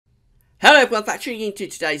Hello everyone, back tuning into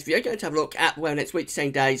today's video. Going to have a look at the weather next week,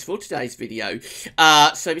 10 days for today's video.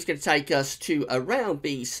 So it's going to take us to around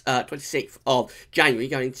the 26th of January,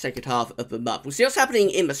 going into the second half of the month. We'll see what's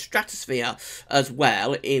happening in the stratosphere as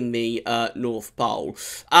well in the North Pole.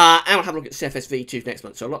 And we'll have a look at the CFSV2 next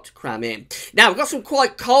month, so a lot to cram in. Now, we've got some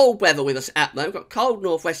quite cold weather with us at the moment. We've got cold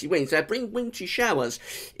northwesterly winds. They bring wintry showers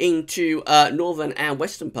into northern and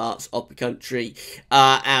western parts of the country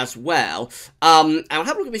as well. And we'll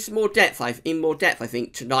have a look at this in more depth. I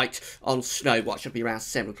think, tonight on Snow Watch. It'll be around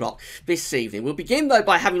 7 o'clock this evening. We'll begin, though,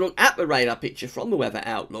 by having a look at the radar picture from the Weather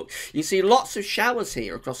Outlook. You can see lots of showers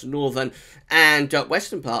here across the northern and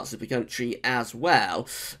western parts of the country as well.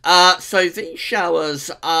 So these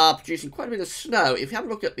showers are producing quite a bit of snow. If you have a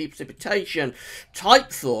look at the precipitation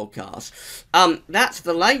type forecast, that's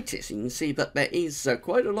the latest. You can see that there is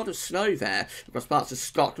quite a lot of snow there across parts of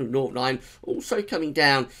Scotland, Northern Ireland, also coming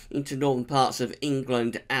down into northern parts of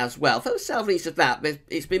England as well. Further south and east of that,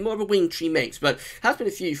 it's been more of a wintry mix, but has been a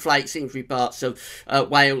few flakes in through parts of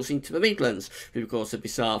Wales into the Midlands through the course of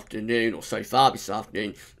this afternoon, or so far this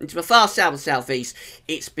afternoon. Into the far south and southeast,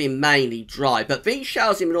 it's been mainly dry, but these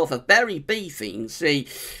showers in the north are very beefy. You can see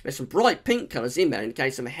there's some bright pink colours in there,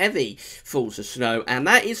 indicating some heavy falls of snow, and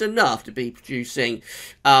that is enough to be producing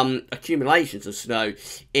accumulations of snow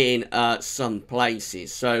in some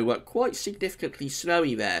places. So quite significantly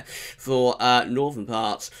snowy there for northern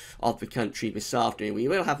parts of the country this afternoon. We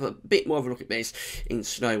will have a bit more of a look at this in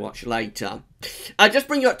Snow Watch later. Just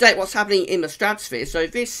bring you up to date what's happening in the stratosphere. So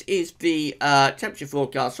this is the temperature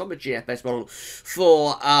forecast from the GFS model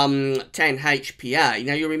for 10 HPA.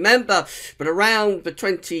 Now you remember, but around the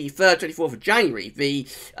 23rd, 24th of January, the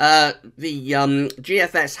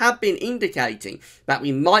GFS have been indicating that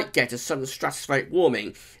we might get a sudden stratospheric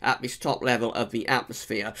warming at this top level of the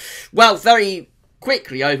atmosphere. Well, very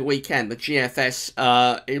quickly over the weekend, the GFS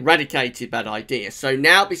eradicated that idea. So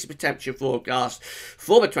now this is the temperature forecast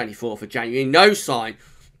for the 24th of January. No sign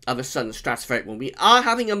of a sudden stratospheric warming. We are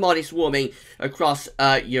having a modest warming across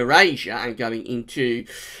Eurasia and going into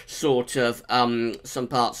sort of some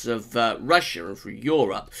parts of Russia and through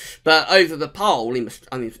Europe. But over the pole, in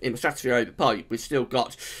the stratosphere over the pole, we've still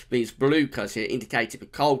got these blue colours here indicating the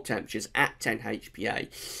cold temperatures at 10 HPA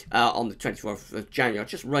on the 24th of January. I'll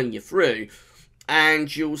just run you through,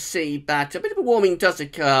 and you'll see that a bit of a warming does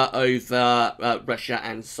occur over Russia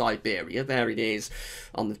and Siberia. There it is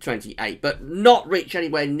on the 28th, but not reach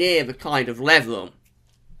anywhere near the kind of level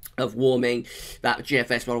of warming that the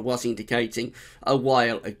GFS model was indicating a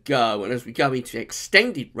while ago. And as we go into the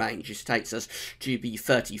extended range, this takes us to the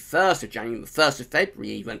 31st of January, the 1st of February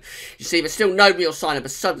even. You see there's still no real sign of a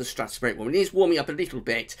sudden stratospheric warming. It is warming up a little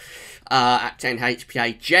bit at 10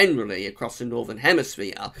 HPA generally across the northern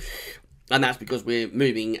hemisphere. And that's because we're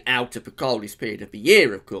moving out of the coldest period of the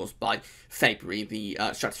year, of course. By February, the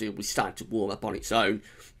stratosphere will be starting to warm up on its own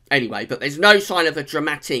anyway. But there's no sign of a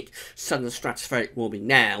dramatic sudden stratospheric warming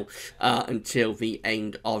now until the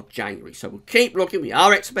end of January. So we'll keep looking. We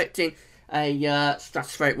are expecting a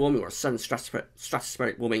stratospheric warming or a sudden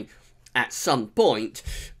stratospheric warming at some point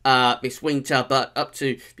this winter. But up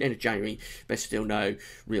to the end of January, there's still no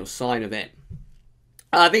real sign of it.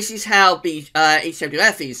 This is how the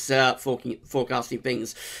ECWF is forecasting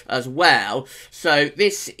things as well. So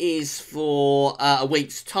this is for a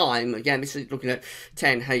week's time. Again, this is looking at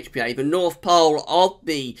 10 HPA. The North Pole of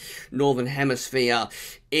the Northern Hemisphere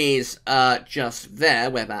is just there,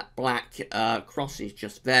 where that black cross is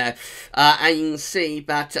just there. And you can see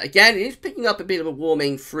that, again, it is picking up a bit of a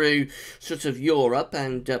warming through sort of Europe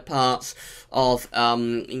and parts of,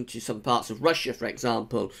 into some parts of Russia, for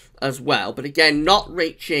example, as well. But again, not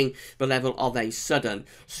reaching the level of a sudden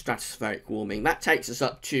stratospheric warming. That takes us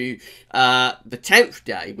up to the 10th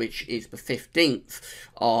day, which is the 15th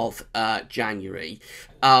of January.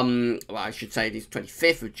 Well, I should say it is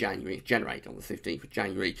 25th of January. It's generated on the 15th of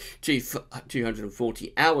January,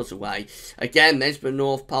 240 hours away. Again, there's the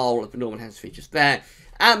North Pole of the Northern Hemisphere just there.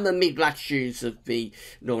 And the mid-latitudes of the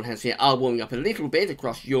Northern Hemisphere are warming up a little bit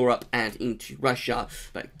across Europe and into Russia.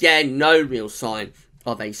 But again, no real sign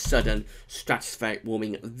of a sudden stratospheric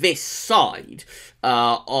warming this side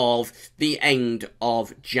of the end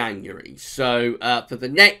of January. So for the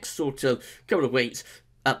next sort of couple of weeks,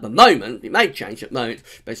 at the moment, it may change at the moment,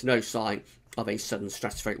 but there's no sign of a sudden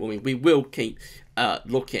stratospheric warming. We will keep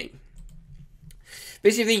looking.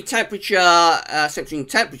 This is the temperature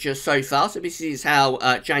so far. So this is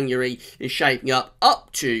how January is shaping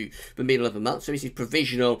up to the middle of the month. So this is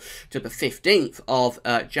provisional to the 15th of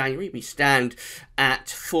January. We stand at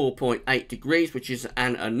 4.8 degrees, which is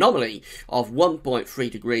an anomaly of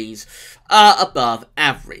 1.3 degrees above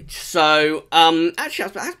average. So, actually,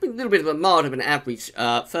 it has been a little bit of a milder than average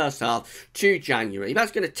first half to January.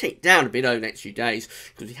 That's going to tick down a bit over the next few days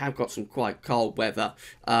because we have got some quite cold weather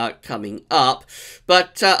coming up.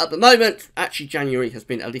 But at the moment, actually, January has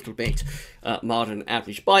been a little bit milder than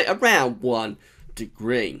average by around 1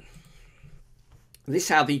 degree. This is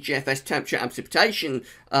how the GFS temperature and precipitation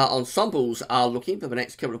ensembles are looking for the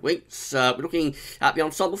next couple of weeks. We're looking at the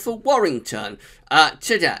ensemble for Warrington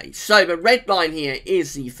today. So the red line here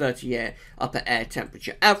is the 30-year upper air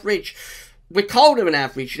temperature average. We're colder than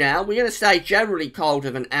average now. We're going to stay generally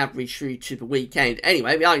colder than average through to the weekend.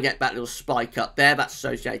 Anyway, we only get that little spike up there. That's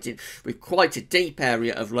associated with quite a deep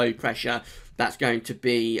area of low pressure that's going to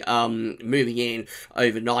be moving in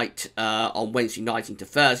overnight on Wednesday night into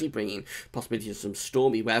Thursday, bringing possibility of some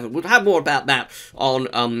stormy weather. We'll have more about that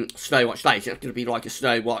on Snow Watch later. It's going to be like a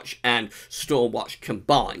Snow Watch and Storm Watch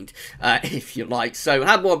combined, if you like. So we'll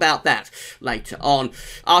have more about that later on.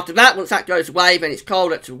 After that, once that goes away, then it's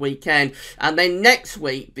cold up to the weekend. And then next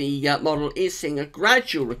week, the model is seeing a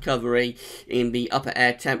gradual recovery in the upper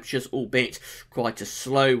air temperatures, albeit quite a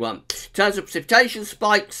slow one. In terms of precipitation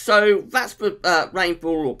spikes, so that's for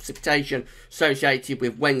rainfall or precipitation associated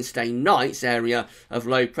with Wednesday night's area of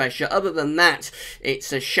low pressure. Other than that,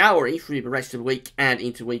 it's a showery through the rest of the week and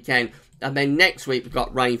into the weekend. And then next week, we've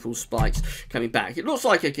got rainfall spikes coming back. It looks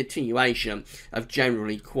like a continuation of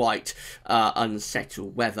generally quite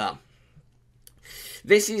unsettled weather.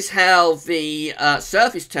 This is how the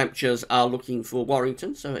surface temperatures are looking for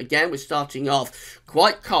Warrington. So again, we're starting off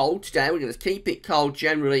quite cold today. We're going to keep it cold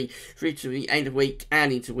generally through to the end of the week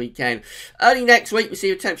and into the weekend. Early next week, we see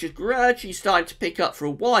the temperatures gradually starting to pick up for a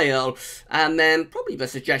while. And then probably the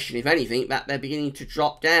suggestion, if anything, that they're beginning to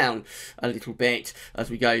drop down a little bit as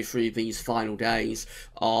we go through these final days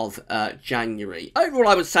of January. Overall,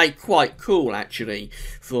 I would say quite cool, actually,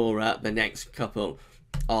 for the next couple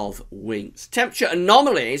of weeks. Temperature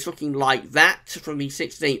anomalies looking like that from the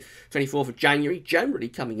 16th, 24th of January, generally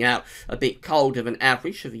coming out a bit colder than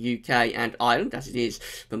average for the UK and Ireland, as it is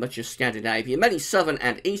for much of Scandinavia. Many southern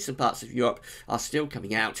and eastern parts of Europe are still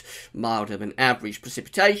coming out milder than average.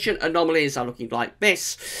 Precipitation anomalies are looking like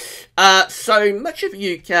this. So much of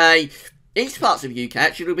the UK, east parts of the UK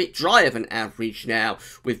actually a little bit drier than average now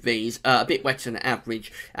with these, a bit wetter than average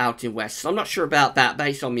out in west. So I'm not sure about that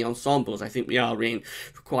based on the ensembles. I think we are in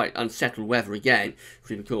for quite unsettled weather again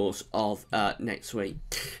through the course of next week.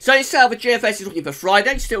 So itself, the GFS is looking for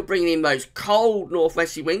Friday, still bringing in those cold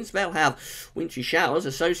northwesterly winds. They'll have wintry showers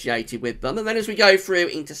associated with them. And then as we go through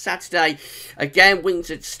into Saturday, again, winds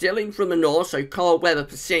are still in from the north, so cold weather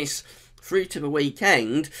persists through to the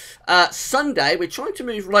weekend. Sunday, we're trying to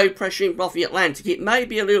move low pressure in off the Atlantic. It may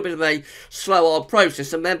be a little bit of a slow old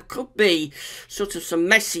process, and there could be sort of some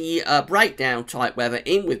messy breakdown type weather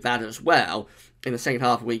in with that as well. In the second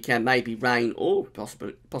half of the weekend, maybe rain or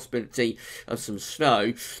possibility of some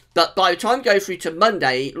snow. But by the time we go through to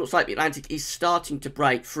Monday, it looks like the Atlantic is starting to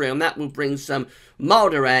break through, and that will bring some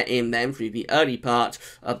milder air in then through the early part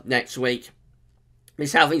of next week. This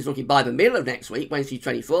is how things looking by the middle of next week, Wednesday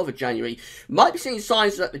 24th of January. Might be seeing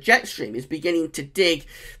signs that the jet stream is beginning to dig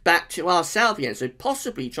back to our south again, so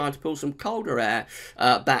possibly trying to pull some colder air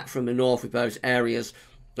back from the north with those areas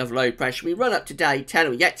of low pressure. We run up to day 10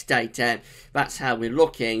 and we get to day 10. That's how we're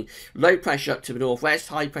looking. Low pressure up to the northwest,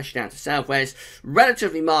 high pressure down to southwest,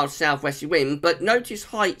 relatively mild southwesterly wind, but notice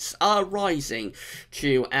heights are rising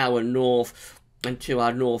to our north and to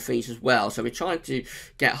our northeast as well. So we're trying to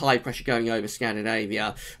get high pressure going over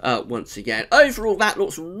Scandinavia once again. Overall, that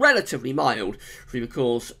looks relatively mild through the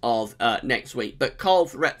course of next week, but cold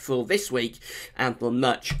for this week and for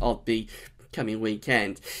much of the coming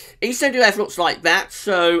weekend. Eastern UF looks like that.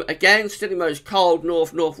 So again, still in those cold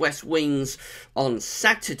northwest winds on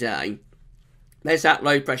Saturday. There's that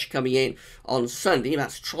low pressure coming in on Sunday.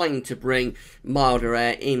 That's trying to bring milder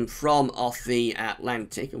air in from off the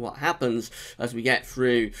Atlantic. And what happens as we get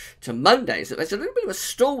through to Monday is that there's a little bit of a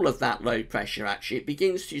stall of that low pressure, actually. It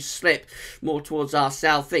begins to slip more towards our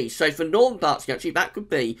southeast. So for northern parts of the country, that could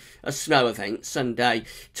be a snow event Sunday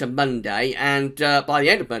to Monday. And by the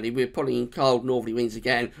end of Monday, we're pulling in cold northerly winds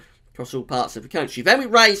again across all parts of the country. Then we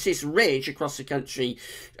raise this ridge across the country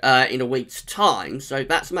in a week's time, so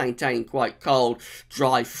that's maintaining quite cold,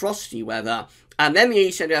 dry, frosty weather. And then the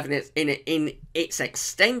eastern in its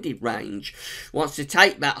extended range wants to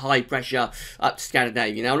take that high pressure up to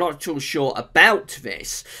Scandinavia. Now, I'm not at all sure about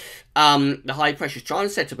this. the high pressure is trying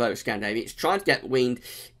to set up over Scandinavia. It's trying to get wind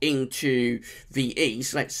into the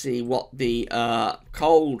east. Let's see what the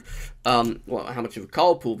cold, how much of a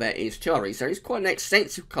cold pool there is to our east. There is quite an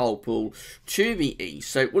extensive cold pool to the east,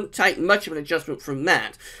 so it wouldn't take much of an adjustment from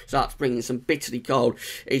that. Starts bringing some bitterly cold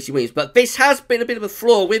easterly winds. But this has been a bit of a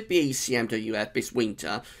flaw with the ECMWF this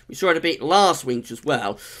winter. We saw it a bit last winter as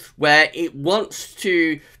well, where it wants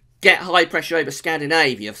to get high pressure over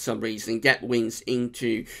Scandinavia for some reason and get winds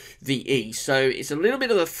into the east. So it's a little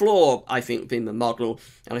bit of a flaw, I think, within the model,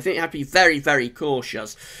 and I think you have to be very, very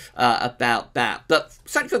cautious about that. But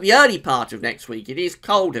certainly for the early part of next week, it is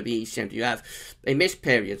colder, the ECMWF, in this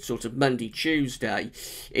period, sort of Monday, Tuesday.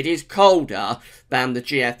 It is colder than the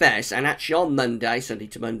GFS, and actually on Monday, Sunday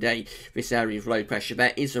to Monday, this area of low pressure,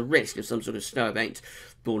 there is a risk of some sort of snow event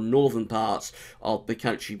for northern parts of the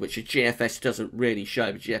country, which the GFS doesn't really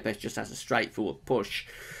show. The GFS just has a straightforward push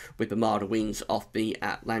with the milder winds off the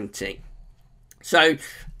Atlantic. So,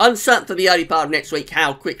 uncertain for the early part of next week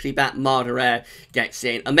how quickly that milder air gets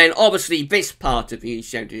in. And then, obviously, this part of the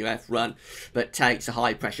ECMWF run that takes a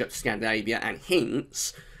high pressure up to Scandinavia and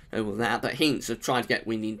hints over that, but hints of trying to get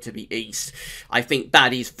wind into the east. I think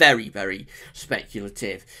that is very, very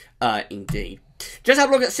speculative indeed. Just have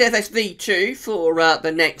a look at CFS V2 for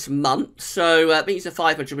the next month. So these are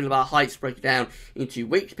 500 millibar heights broken down into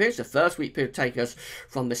week periods. The first week period take us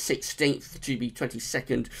from the 16th to the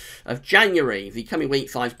 22nd of January. The coming week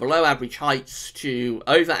finds below average heights to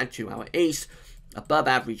over and to our east, above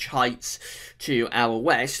average heights to our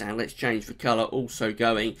west, and let's change the colour, also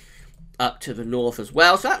going up to the north as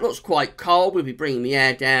well. So that looks quite cold. We'll be bringing the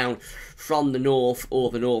air down from the north or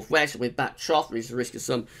the northwest. With that trough, there is the risk of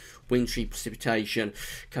some wintry precipitation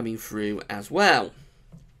coming through as well.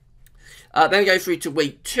 Then we go through to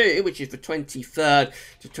week 2, which is the 23rd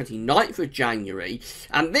to 29th of January.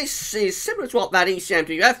 And this is similar to what that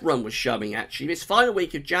ECMWF run was showing, actually. This final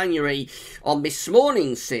week of January on this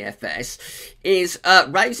morning's CFS is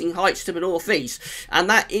raising heights to the northeast. And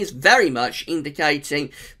that is very much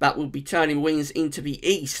indicating that we'll be turning winds into the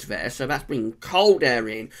east there. So that's bringing cold air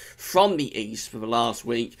in from the east for the last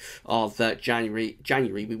week of January.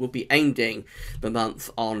 We will be ending the month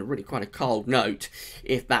on really quite a cold note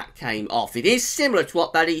if that came off. It is similar to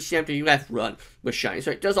what that ECMWF run was showing,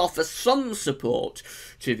 so it does offer some support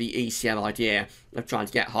to the ECM idea of trying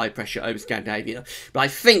to get high pressure over Scandinavia. But I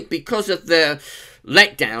think because of the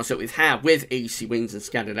letdowns that we've had with EC winds and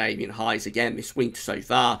Scandinavian highs again this winter so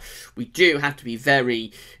far, we do have to be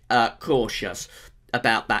very cautious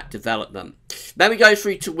about that development. Then we go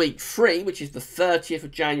through to week 3, which is the 30th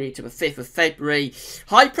of January to the 5th of February.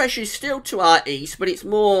 High pressure is still to our east, but it's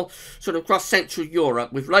more sort of across Central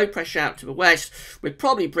Europe. With low pressure out to the west, we're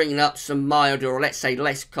probably bringing up some milder, or let's say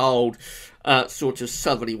less cold, sort of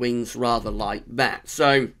southerly winds, rather like that.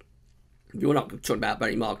 So we're not talking about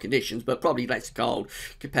very mild conditions, but probably less cold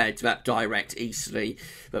compared to that direct easterly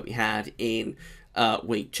that we had in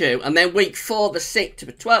week 2. And then week 4, the 6th to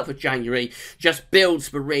the 12th of January, just builds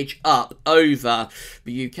the ridge up over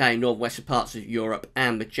the UK, northwestern parts of Europe,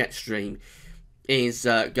 and the jet stream is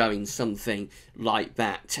going something like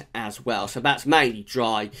that as well. So that's mainly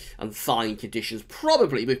dry and fine conditions,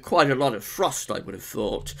 probably with quite a lot of frost, I would have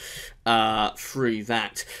thought, through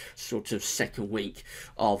that sort of second week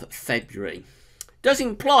of February. Does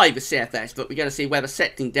imply the CFS, but we're going to see weather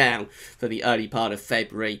settling down for the early part of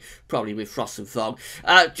February, probably with frost and fog.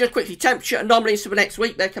 Just quickly, temperature anomalies for the next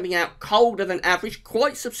week. They're coming out colder than average,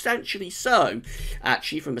 quite substantially so,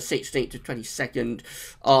 actually, from the 16th to 22nd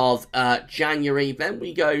of January. Then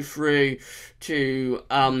we go through to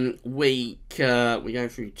week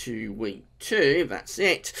 2, that's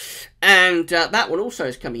it, and that one also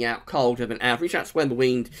is coming out colder than average. That's when the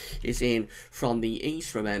wind is in from the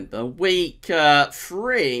east, remember. Week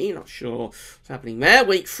 3, not sure what's happening there.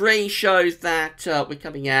 Week 3 shows that we're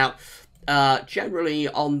coming out generally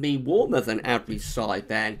on the warmer than average side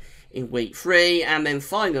then in week 3, and then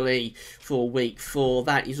finally for week 4,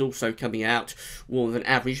 that is also coming out warmer than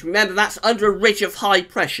average. Remember, that's under a ridge of high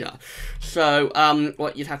pressure, so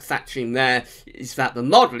what you'd have to factor in there is that the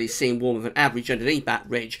model is seeing warmer than average underneath that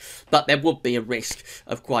ridge, but there would be a risk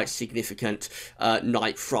of quite significant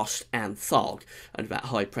night frost and fog under that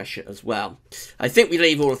high pressure as well. I think we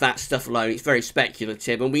leave all of that stuff alone. It's very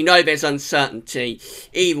speculative, and we know there's uncertainty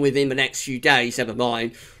even within the next few days, never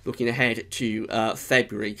mind looking ahead to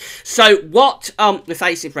February. So what we're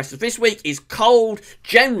facing for the rest of this week is cold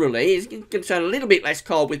generally. It's going to turn a little bit less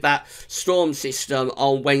cold with that storm system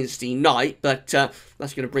on Wednesday night, but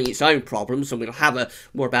That's going to bring its own problems, and we'll have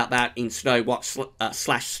more about that in Snow Watch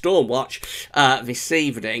slash Storm Watch this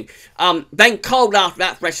evening. Then cold after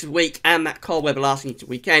that for the rest of the week, and that cold weather lasting into the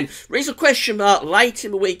weekend. There is a question mark late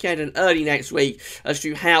in the weekend and early next week as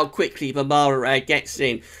to how quickly the mild air gets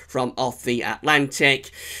in from off the Atlantic.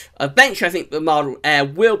 Eventually, I think the mild air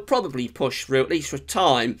will probably push through, at least for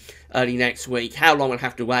time, early next week. How long we'll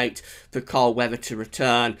have to wait for cold weather to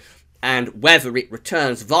return, and whether it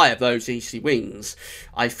returns via those easterly winds,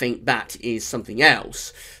 I think that is something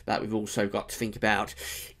else that we've also got to think about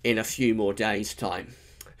in a few more days' time.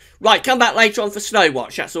 Right, come back later on for Snow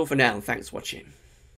Watch. That's all for now, and thanks for watching.